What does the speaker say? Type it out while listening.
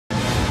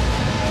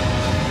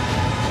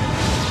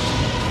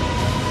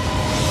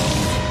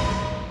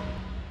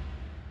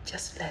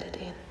Just let it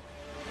in.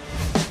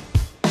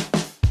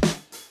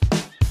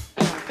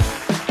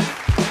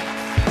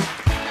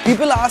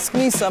 People ask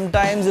me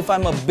sometimes if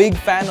I'm a big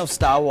fan of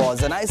Star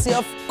Wars, and I say,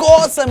 of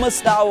course I'm a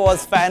Star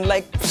Wars fan.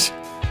 Like, psh,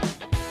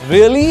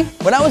 really?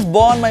 When I was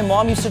born, my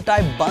mom used to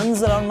tie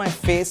buns around my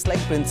face like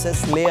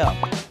Princess Leia.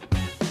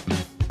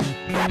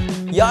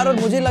 यार और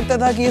मुझे लगता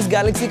था कि इस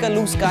Galaxy का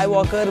look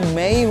Skywalker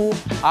मैं ही हूँ.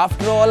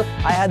 After all,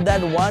 I had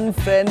that one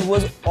friend who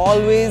was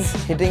always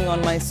hitting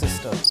on my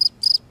sister.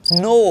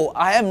 No,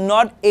 I am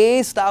not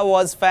a Star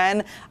Wars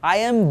fan. I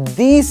am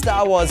the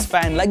Star Wars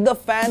fan. Like the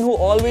fan who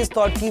always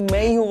thought कि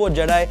मैं ही हूँ वो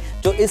Jedi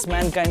जो इस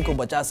mankind को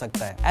बचा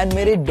सकता है. And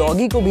मेरे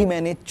डॉगी को भी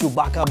मैंने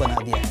चुबाका बना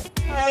दिया है.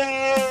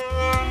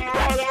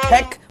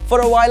 Heck, for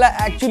a while I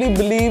actually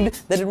believed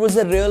that it was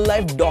a real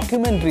life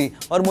documentary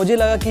और मुझे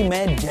लगा कि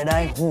मैं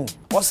Jedi हूँ.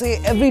 Or say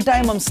every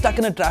time I'm stuck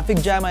in a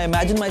traffic jam, I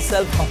imagine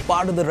myself a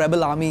part of the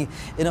rebel army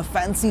in a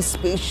fancy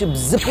spaceship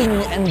zipping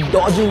and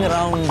dodging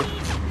around.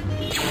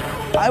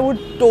 I would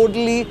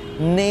totally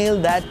nail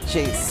that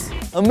chase.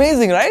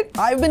 Amazing, right?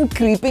 I've been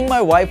creeping my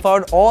wife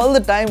out all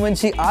the time when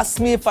she asks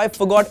me if I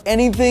forgot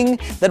anything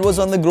that was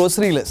on the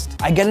grocery list.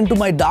 I get into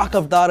my dark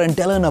avatar and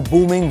tell her in a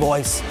booming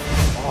voice,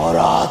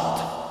 "Aurat."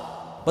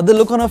 But the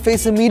look on her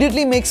face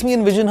immediately makes me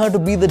envision her to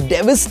be the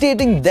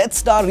devastating Death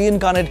Star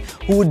reincarnate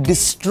who would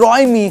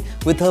destroy me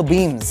with her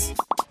beams.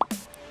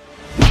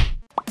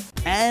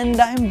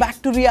 And I'm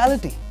back to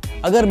reality.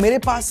 अगर मेरे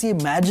पास ये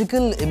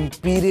magical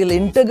imperial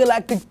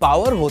intergalactic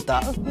power होता.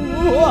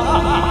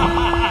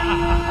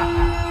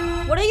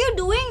 What are you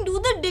doing? Do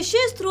the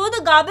dishes, throw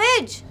the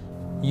garbage.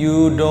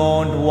 You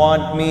don't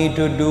want me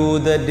to do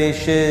the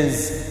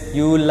dishes.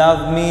 You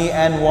love me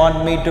and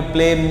want me to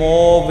play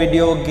more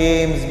video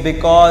games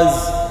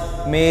because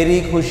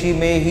मेरी खुशी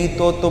में ही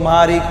तो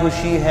तुम्हारी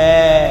खुशी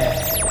है.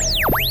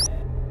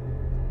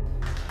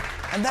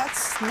 And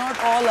that's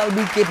not all I'll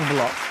be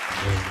capable of.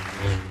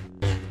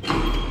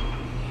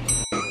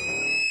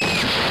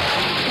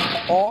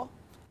 Or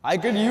I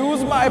could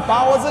use my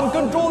powers and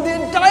control the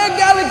entire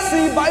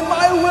galaxy by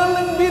my will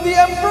and be the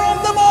emperor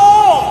of them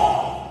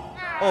all!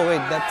 Oh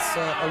wait, that's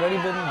already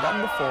been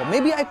done before.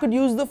 Maybe I could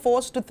use the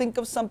Force to think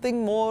of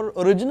something more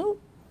original?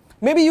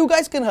 Maybe you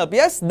guys can help.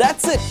 Yes,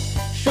 that's it.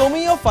 Show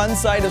me your fun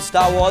side of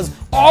Star Wars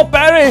or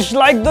perish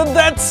like the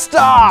Death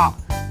Star!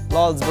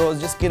 Lols bros,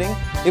 just kidding.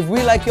 If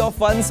we like your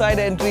fun side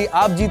entry,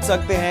 आप जीत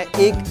सकते हैं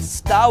एक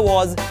Star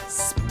Wars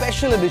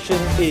Special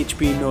Edition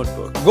HP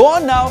Notebook. Go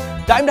on now,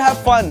 time to have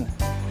fun.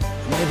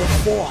 May the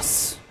Force